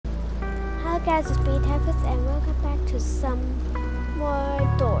guys, it's Speedhackers and welcome back to some more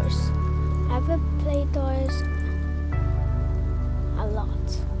Doors. I've played Doors a lot.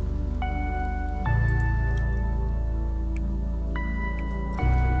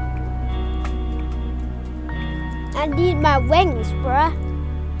 I need my wings, bruh.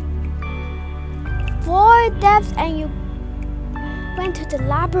 4 deaths and you went to the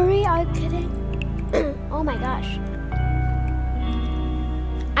library? Are you kidding? Oh my gosh.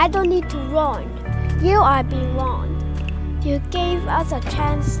 I don't need to run. You are being wrong. You gave us a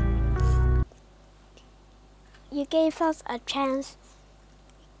chance. You gave us a chance.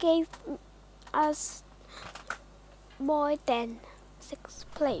 You gave us more than 6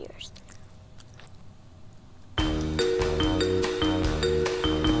 players.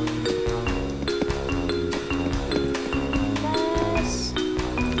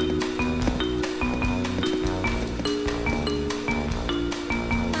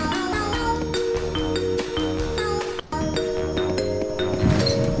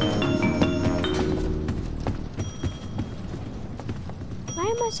 Why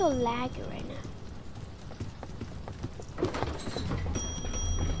am I so laggy right now?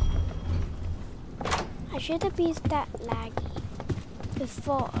 I shouldn't be that laggy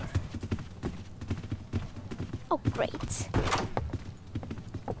before. Oh, great.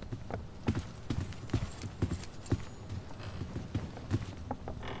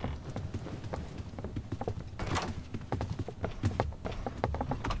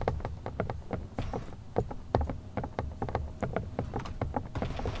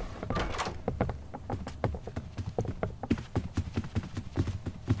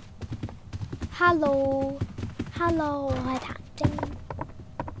 Hello, hello,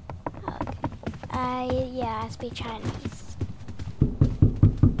 I speak Chinese,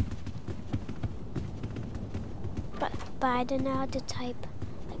 but I don't know how to type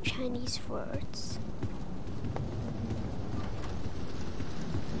like Chinese words.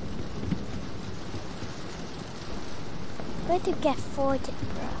 Where to get 40,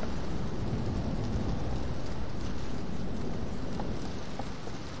 bro?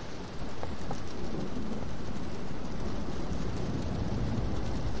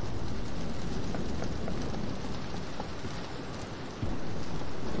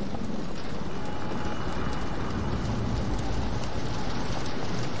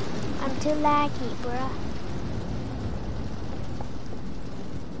 I'm too laggy, bruh.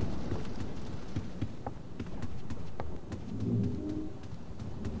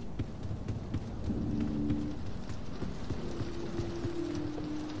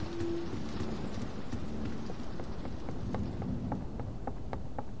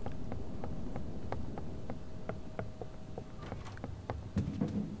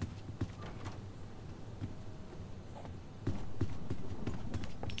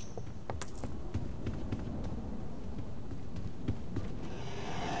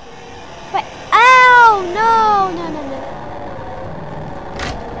 But oh no, no, no, no.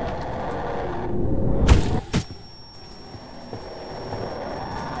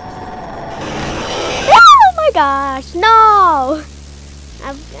 Oh my gosh, no!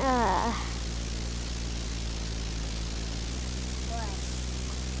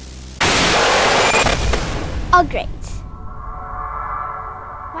 Oh great.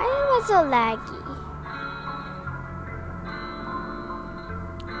 Why am I so laggy?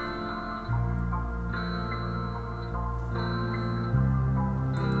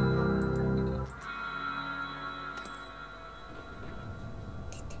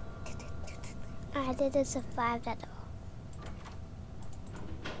 I didn't survive at all.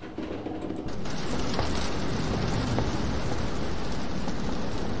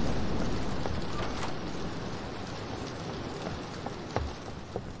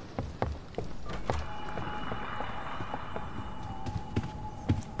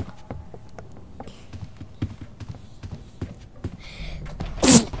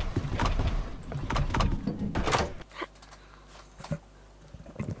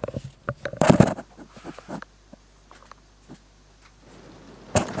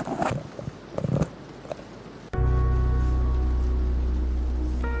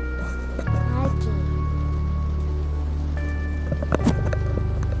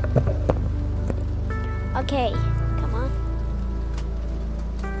 Okay, come on.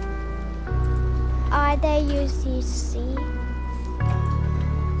 Are they UCC?